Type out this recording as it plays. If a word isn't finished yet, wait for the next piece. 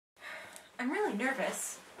I'm really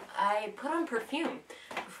nervous. I put on perfume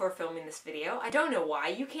before filming this video. I don't know why.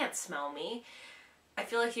 You can't smell me. I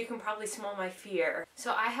feel like you can probably smell my fear.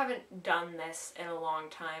 So I haven't done this in a long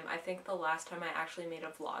time. I think the last time I actually made a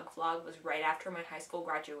vlog was right after my high school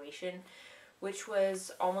graduation, which was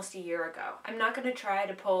almost a year ago. I'm not going to try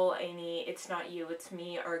to pull any "it's not you, it's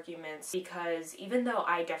me" arguments, because even though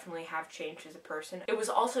I definitely have changed as a person, it was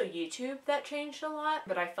also YouTube that changed a lot.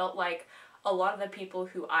 But I felt like a lot of the people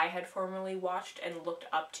who I had formerly watched and looked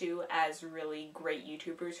up to as really great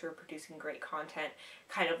YouTubers who are producing great content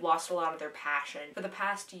kind of lost a lot of their passion. For the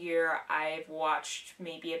past year, I've watched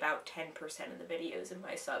maybe about 10% of the videos in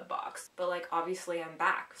my sub box. But like, obviously I'm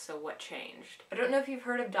back, so what changed? I don't know if you've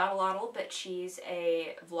heard of Dottalotl, but she's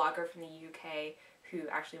a vlogger from the UK who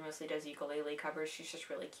actually mostly does ukulele covers. She's just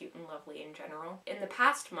really cute and lovely in general. In the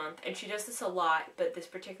past month, and she does this a lot, but this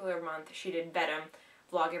particular month she did Bedham,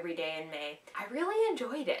 vlog every day in May. I really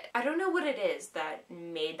enjoyed it. I don't know what it is that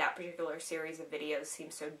made that particular series of videos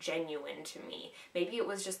seem so genuine to me. Maybe it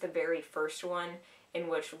was just the very first one, in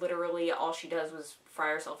which literally all she does was fry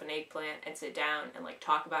herself an eggplant and sit down and like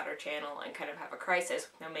talk about her channel and kind of have a crisis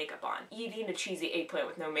with no makeup on. Eating a cheesy eggplant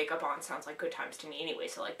with no makeup on sounds like good times to me anyway,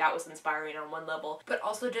 so like that was inspiring on one level. But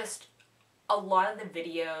also just a lot of the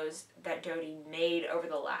videos that Dodie made over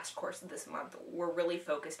the last course of this month were really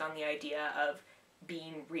focused on the idea of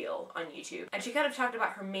being real on YouTube. And she kind of talked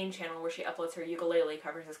about her main channel where she uploads her ukulele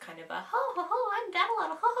covers as kind of a ho ho ho, I'm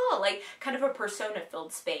Dottalotl, ho ho, like kind of a persona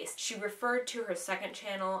filled space. She referred to her second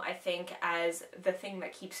channel, I think, as the thing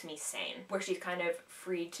that keeps me sane, where she's kind of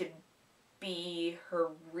free to be her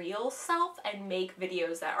real self and make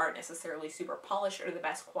videos that aren't necessarily super polished or the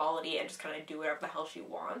best quality and just kind of do whatever the hell she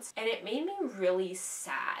wants. And it made me really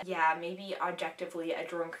sad. Yeah, maybe objectively a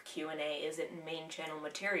drunk Q&A isn't main channel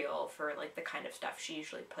material for like the kind of stuff she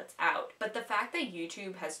usually puts out. But the fact that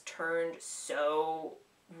YouTube has turned so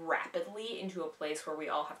rapidly into a place where we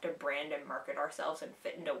all have to brand and market ourselves and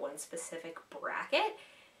fit into one specific bracket,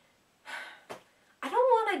 I don't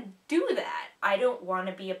want to do that. I don't want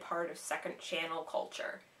to be a part of second channel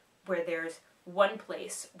culture where there's one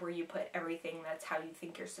place where you put everything that's how you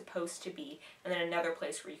think you're supposed to be, and then another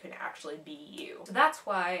place where you can actually be you. So that's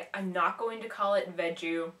why I'm not going to call it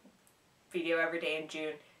Veju, video every day in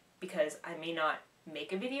June, because I may not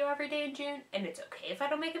make a video every day in June, and it's okay if I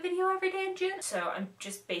don't make a video every day in June. So I'm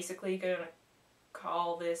just basically gonna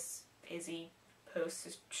call this Izzy posts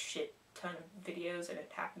a shit ton of videos and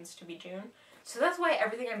it happens to be June. So that's why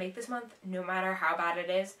everything I make this month, no matter how bad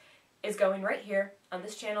it is going right here on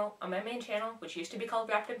this channel, on my main channel, which used to be called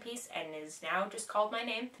Wrapped in Peace and is now just called my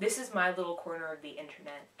name. This is my little corner of the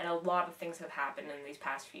internet, and a lot of things have happened in these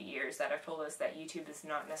past few years that have told us that YouTube is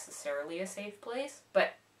not necessarily a safe place,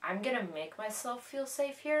 but I'm gonna make myself feel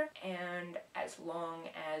safe here, and as long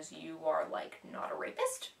as you are like not a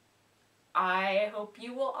rapist, I hope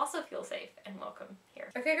you will also feel safe and welcome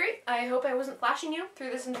here. Okay, great. I hope I wasn't flashing you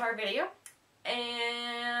through this entire video.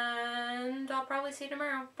 And I'll probably see you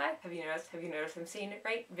tomorrow. Bye. Have you noticed I'm saying it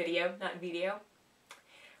right? Video, not video.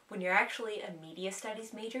 When you're actually a media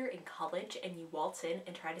studies major in college and you waltz in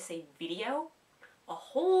and try to say video, a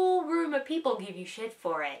whole room of people give you shit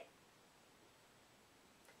for it.